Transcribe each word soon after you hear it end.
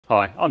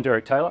Hi, I'm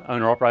Derek Taylor,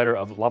 owner-operator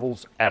of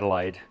Lovells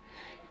Adelaide.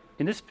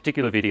 In this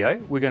particular video,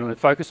 we're going to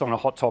focus on a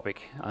hot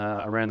topic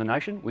around the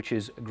nation, which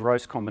is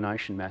gross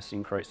combination mass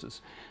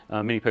increases.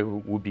 Many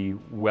people would be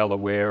well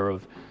aware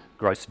of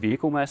gross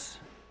vehicle mass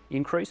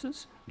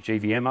increases,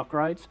 GVM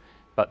upgrades,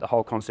 but the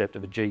whole concept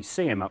of a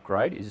GCM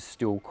upgrade is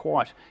still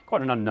quite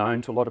an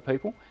unknown to a lot of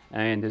people,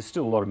 and there's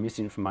still a lot of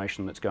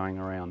misinformation that's going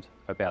around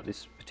about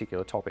this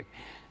particular topic.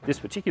 This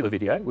particular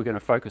video, we're going to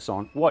focus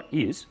on what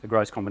is a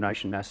gross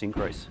combination mass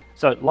increase.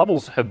 So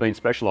Lovells have been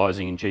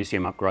specialising in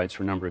GCM upgrades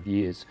for a number of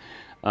years.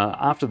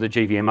 After the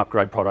GVM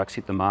upgrade products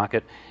hit the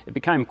market, it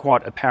became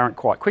quite apparent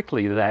quite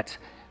quickly that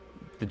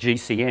the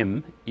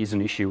GCM is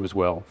an issue as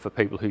well for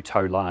people who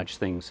tow large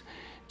things.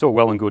 It's all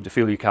well and good to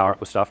fill your car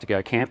up with stuff to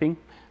go camping,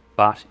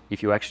 but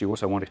if you actually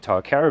also want to tow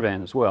a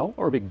caravan as well,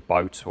 or a big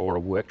boat or a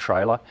work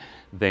trailer,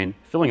 then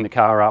filling the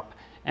car up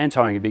and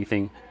towing a big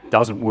thing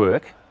doesn't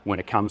work when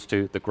it comes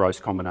to the gross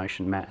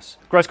combination mass.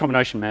 Gross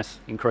combination mass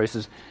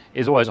increases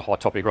is always a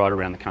hot topic right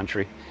around the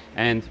country,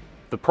 and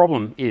the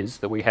problem is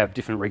that we have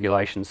different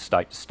regulations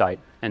state to state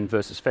and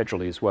versus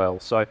federally as well.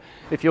 So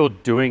if you're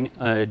doing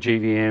a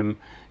GCM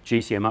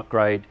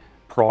upgrade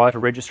prior to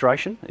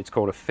registration, it's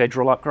called a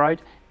federal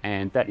upgrade,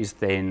 and that is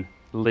then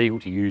legal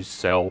to use,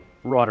 sell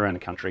right around the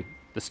country.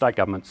 The state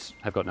governments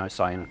have got no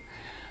say in it.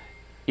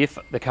 If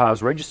the car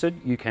is registered,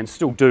 you can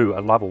still do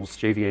a Lovells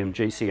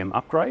GCM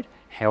upgrade.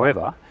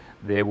 However,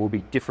 there will be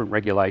different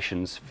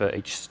regulations for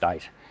each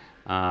state.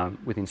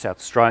 Within South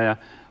Australia,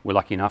 we're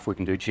lucky enough we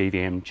can do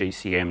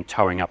GCM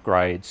towing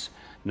upgrades,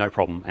 no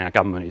problem, and our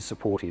government is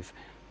supportive.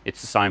 It's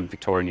the same in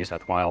Victoria, New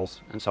South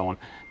Wales and so on.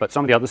 But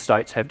some of the other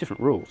states have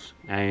different rules,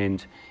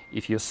 and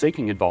if you're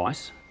seeking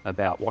advice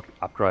about what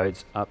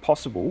upgrades are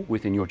possible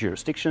within your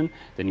jurisdiction,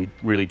 then you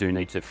really do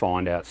need to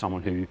find out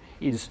someone who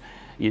is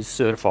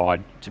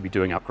certified to be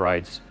doing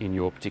upgrades in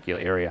your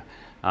particular area.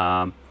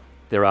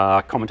 There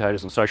are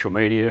commentators on social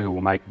media who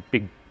will make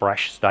big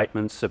brash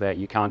statements about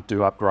you can't do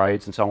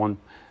upgrades and so on.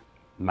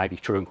 Maybe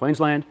true in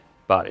Queensland,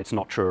 but it's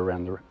not true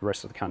around the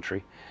rest of the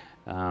country.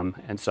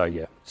 And so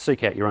yeah,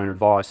 seek out your own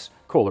advice,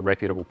 call a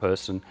reputable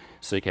person,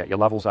 seek out your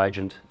Lovells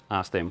agent,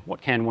 ask them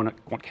what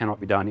cannot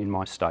be done in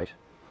my state.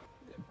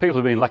 People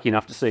who've been lucky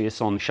enough to see us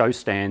on show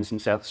stands in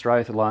South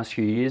Australia for the last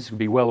few years will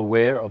be well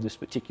aware of this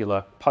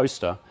particular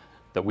poster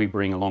that we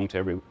bring along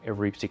to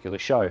every particular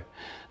show.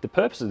 The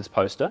purpose of this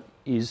poster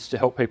is to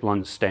help people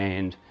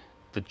understand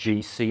the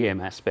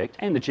GCM aspect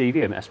and the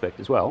GVM aspect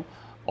as well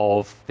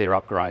of their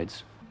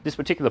upgrades. This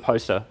particular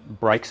poster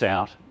breaks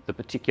out the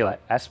particular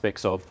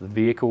aspects of the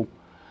vehicle,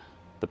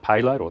 the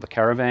payload or the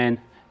caravan,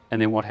 and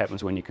then what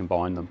happens when you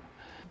combine them.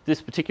 This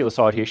particular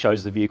side here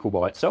shows the vehicle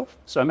by itself.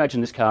 So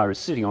imagine this car is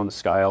sitting on the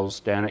scales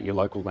down at your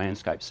local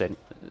landscape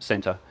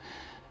centre.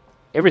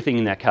 Everything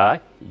in that car,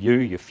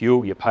 your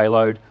fuel, your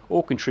payload,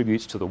 all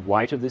contributes to the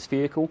weight of this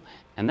vehicle,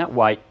 and that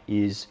weight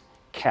is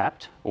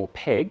capped or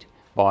pegged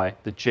by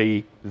the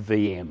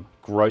GVM,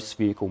 gross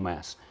vehicle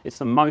mass. It's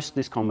the most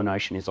this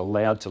combination is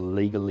allowed to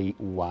legally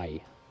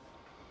weigh.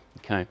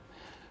 Okay,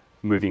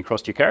 moving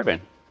across to your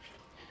caravan.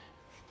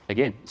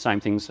 Again,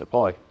 same things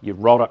apply.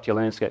 You've rolled up to your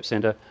landscape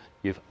centre,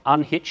 you've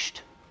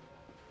unhitched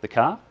the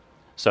car,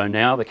 so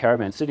now the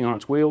caravan's sitting on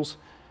its wheels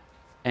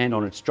and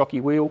on its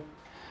jockey wheel.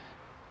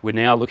 We're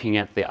now looking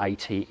at the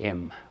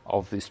ATM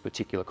of this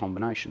particular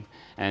combination,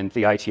 and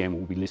the ATM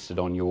will be listed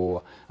on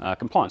your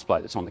compliance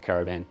plate that's on the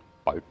caravan,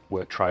 boat,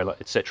 work trailer,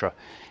 etc.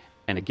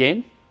 And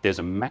again, there's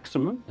a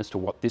maximum as to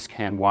what this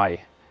can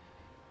weigh,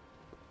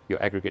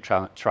 your aggregate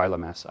trailer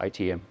mass,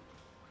 ATM.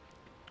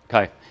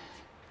 Okay,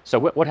 so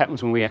what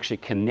happens when we actually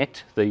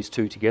connect these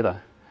two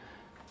together?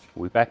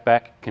 We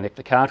back, connect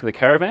the car to the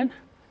caravan.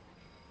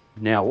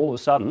 Now all of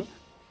a sudden,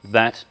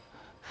 that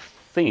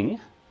thing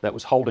that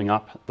was holding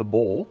up the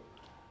ball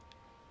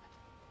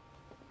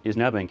is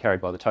now being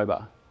carried by the tow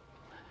bar.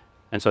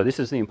 And so this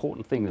is the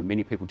important thing that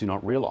many people do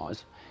not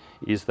realise,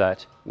 is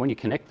that when you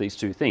connect these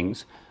two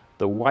things,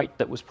 the weight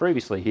that was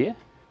previously here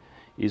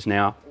is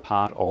now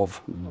part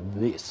of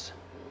this.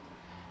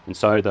 And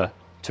so the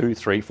 200,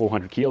 300,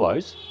 400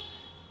 kilos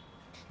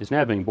is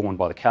now being borne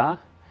by the car,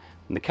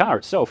 and the car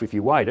itself, if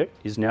you weighed it,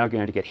 is now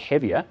going to get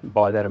heavier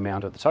by that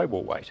amount of the tow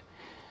ball weight.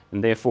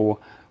 And therefore,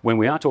 when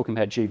we are talking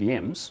about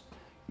GVMs,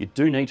 you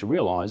do need to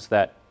realise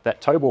that that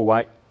tow ball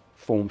weight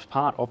forms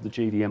part of the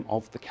GVM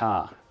of the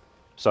car.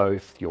 So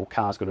if your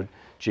car's got a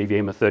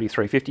GVM of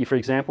 3350, for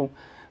example,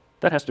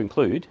 that has to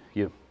include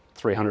your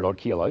 300 odd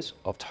kilos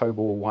of tow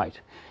ball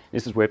weight.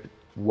 This is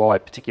why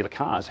particular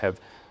cars have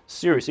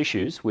serious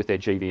issues with their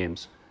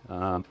GVMs.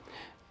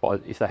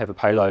 If they have a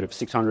payload of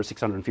 600,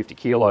 650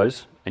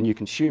 kilos and you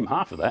consume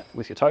half of that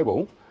with your tow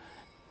ball,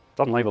 it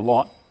doesn't leave a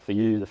lot for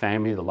you, the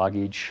family, the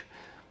luggage,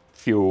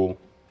 fuel,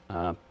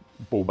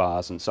 bull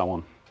bars and so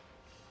on.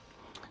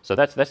 So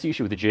that's the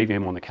issue with the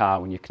GVM on the car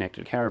when you connect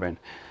to a caravan.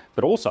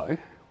 But also,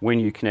 when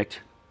you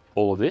connect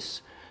all of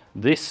this,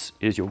 this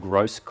is your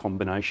gross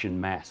combination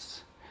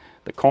mass.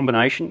 The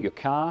combination, your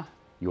car,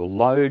 your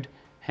load,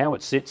 how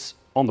it sits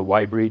on the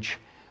weighbridge,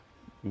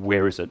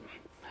 where is it?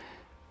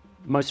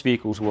 Most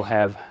vehicles will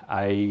have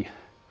a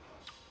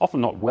often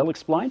not well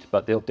explained,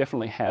 but they'll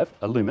definitely have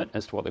a limit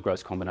as to what the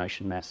gross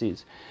combination mass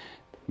is.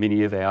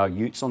 Many of our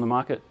utes on the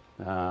market,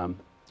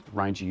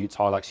 Ranger utes,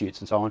 Hilux utes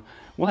and so on,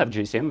 will have a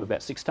GCM of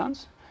about 6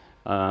 tonnes.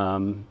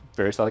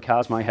 Various other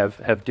cars may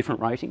have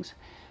different ratings.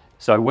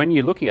 So when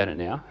you're looking at it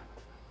now,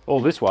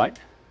 all this weight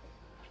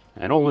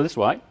and all of this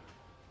weight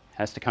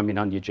has to come in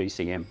under your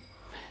GCM.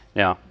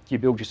 Now, if you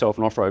build yourself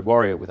an off-road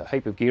warrior with a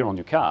heap of gear on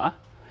your car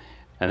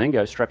and then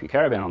go strap your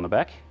caravan on the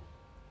back,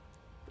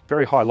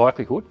 very high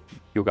likelihood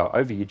you'll go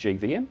over your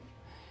GVM,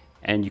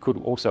 and you could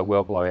also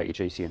well blow out your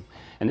GCM.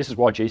 And this is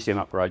why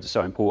GCM upgrades are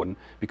so important,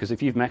 because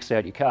if you've maxed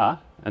out your car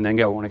and then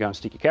want to go and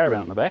stick your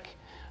caravan on the back,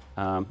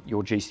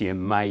 your GCM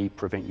may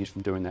prevent you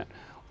from doing that.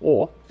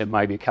 Or it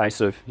may be a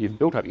case of you've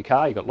built up your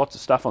car, you've got lots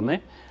of stuff on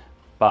there,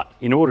 but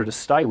in order to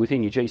stay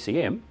within your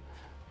GCM,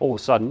 all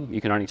of a sudden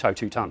you can only tow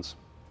 2 tonnes,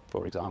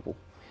 for example.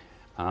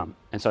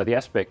 And so the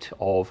aspect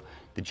of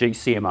the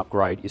GCM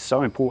upgrade is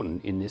so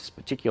important in this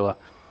particular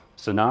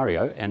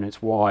scenario, and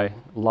it's why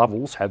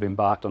Lovells have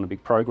embarked on a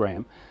big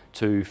program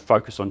to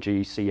focus on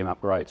GCM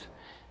upgrades.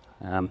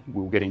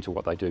 We'll get into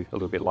what they do a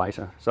little bit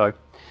later. So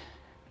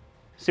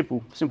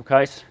simple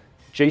case,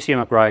 GCM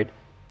upgrade,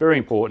 very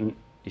important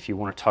if you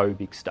want to tow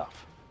big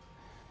stuff.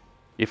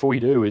 If all you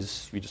do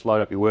is you just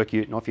load up your work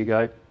ute and off you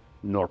go,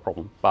 not a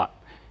problem. But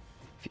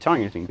if you're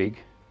towing anything big,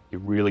 you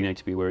really need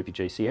to be aware of your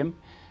GCM.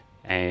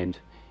 And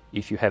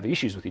if you have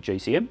issues with your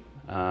GCM,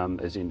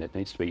 as in it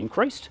needs to be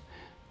increased,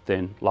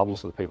 then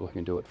Lovells are the people who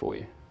can do it for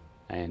you.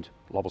 And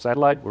Lovells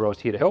Adelaide, we're always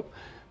here to help,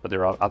 but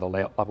there are other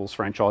Lovells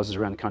franchises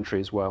around the country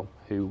as well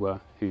who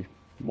are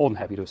more than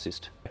happy to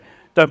assist.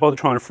 Don't bother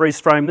trying to freeze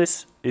frame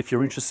this. If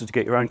you're interested to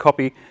get your own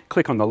copy,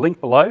 click on the link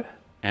below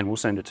and we'll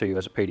send it to you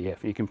as a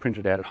PDF. You can print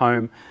it out at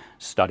home,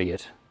 study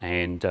it,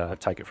 and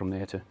take it from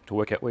there to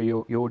work out where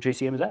your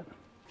GCM is at.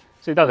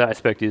 So the other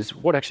aspect is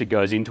what actually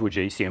goes into a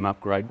GCM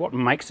upgrade, what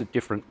makes it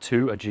different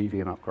to a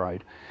GVM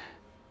upgrade.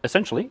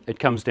 Essentially, it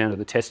comes down to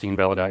the testing and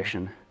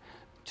validation.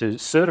 To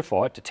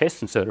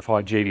test and certify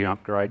a GVM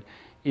upgrade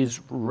is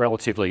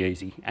relatively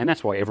easy, and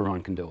that's why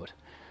everyone can do it.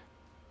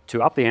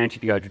 To up the ante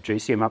to go to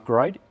GCM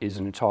upgrade is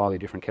an entirely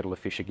different kettle of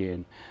fish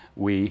again.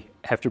 We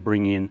have to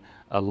bring in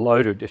a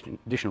load of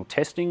additional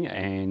testing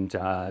and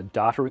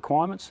data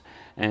requirements,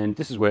 and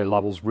this is where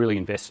Lovells really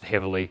invested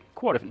heavily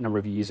quite a number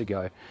of years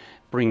ago,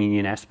 bringing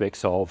in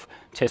aspects of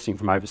testing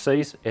from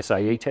overseas,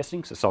 SAE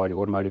testing, Society of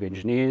Automotive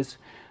Engineers,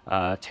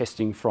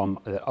 testing from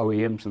the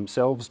OEMs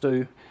themselves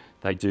do.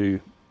 They do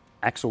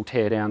axle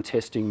teardown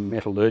testing,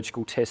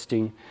 metallurgical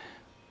testing,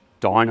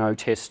 dyno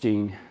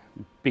testing,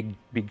 big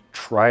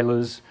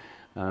trailers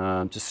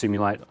to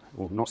simulate,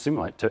 or not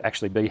simulate, to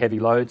actually be heavy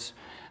loads,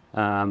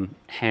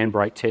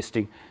 handbrake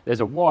testing. There's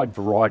a wide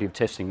variety of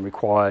testing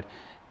required,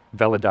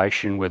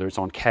 validation, whether it's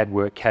on CAD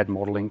work, CAD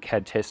modelling,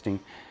 CAD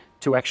testing,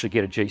 to actually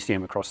get a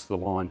GCM across the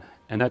line.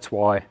 And that's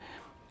why at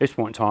this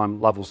point in time,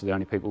 Lovells are the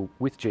only people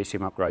with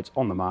GCM upgrades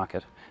on the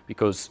market,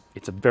 because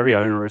it's a very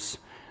onerous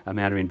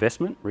amount of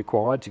investment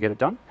required to get it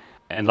done,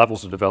 and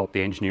Lovells have developed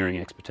the engineering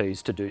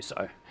expertise to do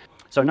so.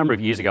 So a number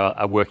of years ago,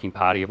 a working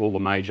party of all the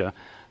major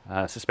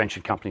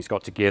suspension companies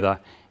got together,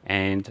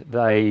 and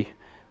they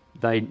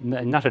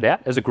nutted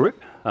out as a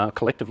group,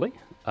 collectively,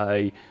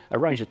 a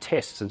range of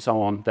tests and so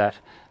on that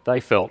they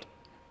felt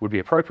would be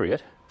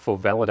appropriate for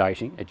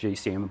validating a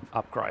GCM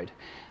upgrade.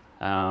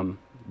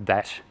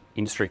 That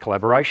industry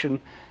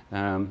collaboration,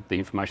 the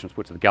information was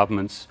put to the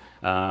governments,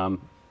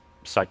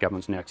 state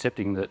governments now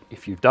accepting that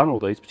if you've done all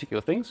these particular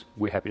things,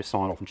 we're happy to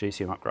sign off on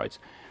GCM upgrades.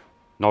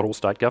 Not all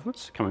state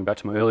governments, coming back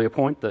to my earlier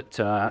point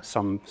that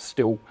some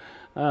still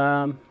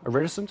are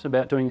reticent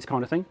about doing this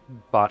kind of thing,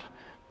 but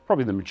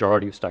probably the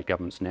majority of state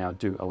governments now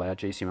do allow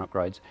GCM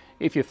upgrades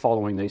if you're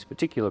following these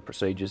particular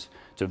procedures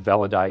to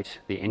validate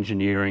the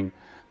engineering,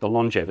 the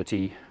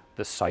longevity,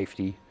 the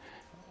safety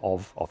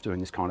of doing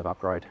this kind of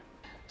upgrade.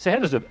 So how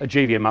does a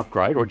GVM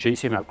upgrade or a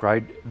GCM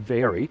upgrade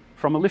vary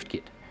from a lift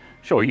kit?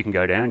 Sure, you can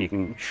go down, you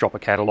can shop a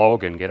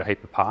catalogue and get a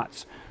heap of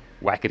parts,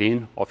 whack it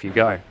in, off you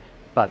go.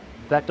 But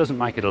that doesn't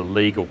make it a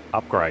legal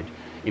upgrade.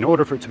 In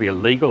order for it to be a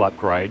legal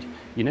upgrade,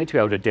 you need to be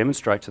able to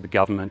demonstrate to the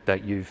government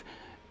that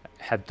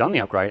have done the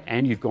upgrade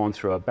and you've gone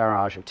through a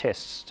barrage of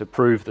tests to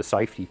prove the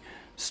safety,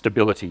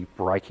 stability,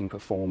 braking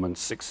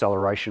performance,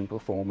 acceleration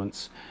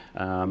performance,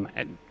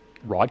 and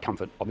ride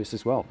comfort, obviously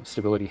as well,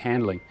 stability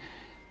handling.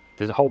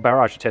 There's a whole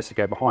barrage of tests that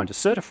go behind to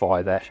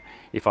certify that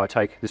if I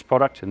take this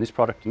product and this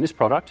product and this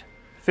product,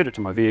 fit it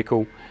to my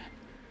vehicle,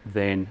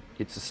 then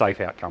it's a safe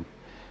outcome.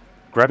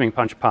 Grabbing a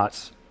bunch of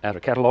parts out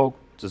of catalogue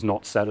does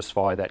not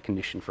satisfy that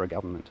condition for a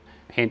government.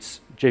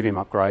 Hence,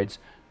 GVM upgrades,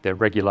 they're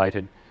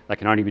regulated, they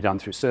can only be done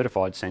through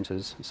certified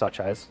centres such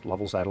as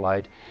Lovells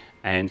Adelaide,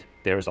 and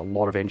there is a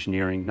lot of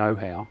engineering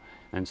know-how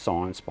and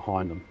science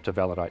behind them to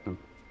validate them,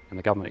 and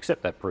the government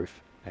accept that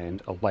proof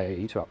and allow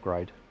you to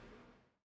upgrade.